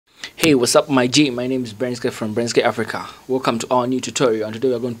Hey, what's up my G? My name is Brenske from Brenske Africa. Welcome to our new tutorial, and today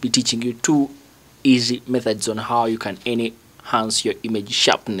we're going to be teaching you two easy methods on how you can enhance your image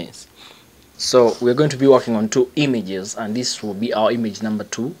sharpness. So we're going to be working on two images, and this will be our image number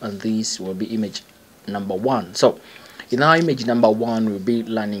 2 and this will be image number 1. So in our image number 1 we'll be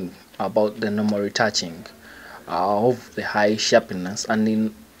learning about the normal retouching of the high sharpness, and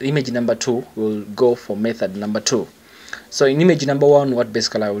in image number 2 we'll go for method number 2. So in image number 1, what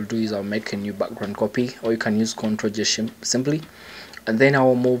basically I will do is I'll make a new background copy, or you can use Ctrl J simply, and then I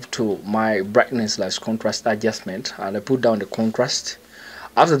will move to my brightness / contrast adjustment, and I put down the contrast.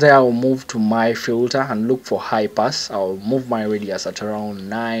 After that I will move to my filter and look for high pass. I'll move my radius at around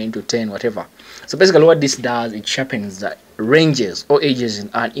 9 to 10, whatever. So basically what this does, it sharpens the ranges or edges in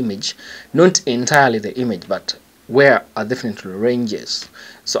an image, not entirely the image, but where are definitely ranges.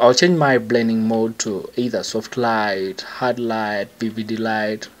 So I'll change my blending mode to either soft light, hard light, vivid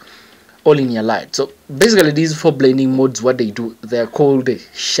light, or linear light. So basically these 4 blending modes, what they do, they're called the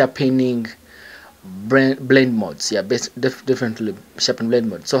sharpening blend modes. Yeah, definitely sharpen blend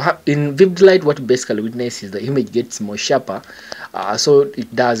mode. So in vivid light, what basically witness is the image gets more sharper, so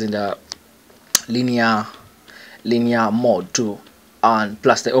it does in the linear mode too, and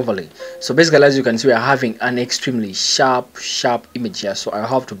plus the overlay. So basically, as you can see, we are having an extremely sharp image here, so I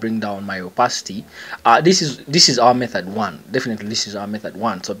have to bring down my opacity. This is our method 1. Definitely this is our method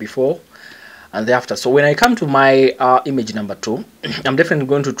 1. So before and thereafter. So when I come to my image number 2, I'm definitely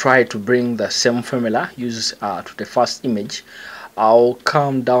going to try to bring the same formula used to the first image. I'll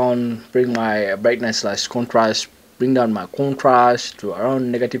come down, bring my brightness / contrast, bring down my contrast to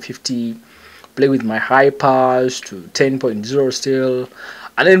around -50, play with my high pass to 10.0 still,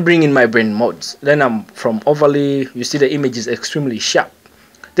 and then bring in my blend modes. Then I'm from overlay, you see the image is extremely sharp.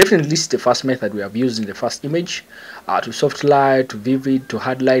 Definitely this is the first method we have used in the first image, to soft light, to vivid, to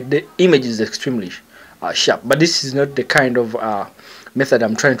hard light. The image is extremely sharp, but this is not the kind of method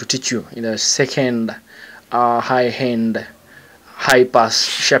I'm trying to teach you in a second high-end high pass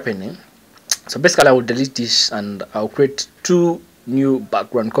sharpening. So basically I will delete this and I'll create 2 new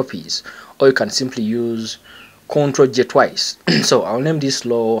background copies, or you can simply use Ctrl J twice. So I'll name this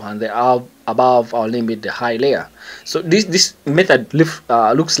low, and the above I'll name it the high layer. So this method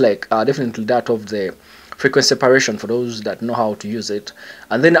looks like definitely that of the frequency separation for those that know how to use it.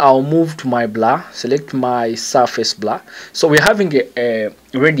 And then I'll move to my blur, select my surface blur. So we're having a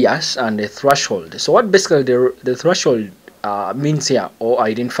radius and a threshold. So what basically the threshold means here, or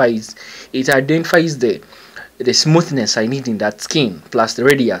identifies, it identifies the smoothness I need in that skin plus the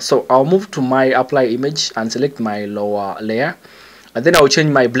radius. So I'll move to my apply image and select my lower layer, and then I'll change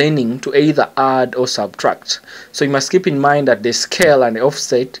my blending to either add or subtract. So you must keep in mind that the scale and the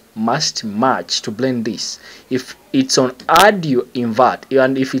offset must match to blend this. If it's on add, you invert,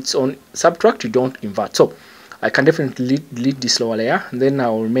 and if it's on subtract, you don't invert. So I can definitely delete this lower layer, and then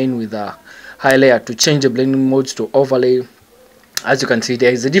I'll remain with a high layer to change the blending modes to overlay. As you can see,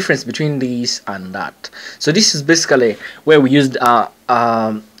 there is a difference between this and that. So this is basically where we used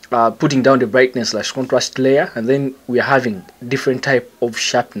putting down the brightness / contrast layer, and then we are having different type of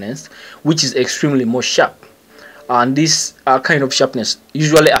sharpness, which is extremely more sharp. And this kind of sharpness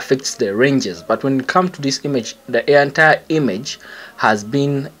usually affects the ranges, but when it comes to this image, the entire image has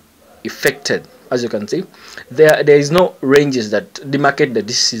been affected. As you can see, there is no ranges that demarcate that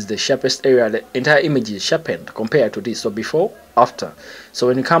this is the sharpest area. The entire image is sharpened compared to this. So before, after. So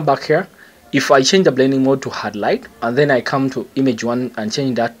when you come back here, if I change the blending mode to hard light, and then I come to image 1 and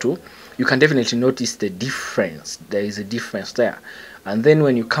change that to, you can definitely notice the difference. There is a difference there. And then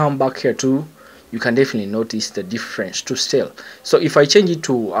when you come back here too, you can definitely notice the difference too still. So if I change it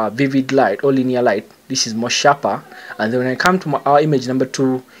to vivid light or linear light, this is more sharper. And then when I come to our image number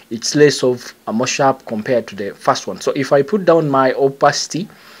 2, it's less of a more sharp compared to the first one. So if I put down my opacity,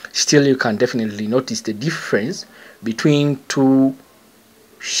 still you can definitely notice the difference between 2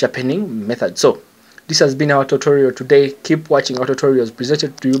 sharpening methods. So this has been our tutorial today. Keep watching our tutorials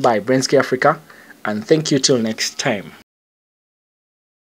presented to you by Brenske Africa, and thank you till next time.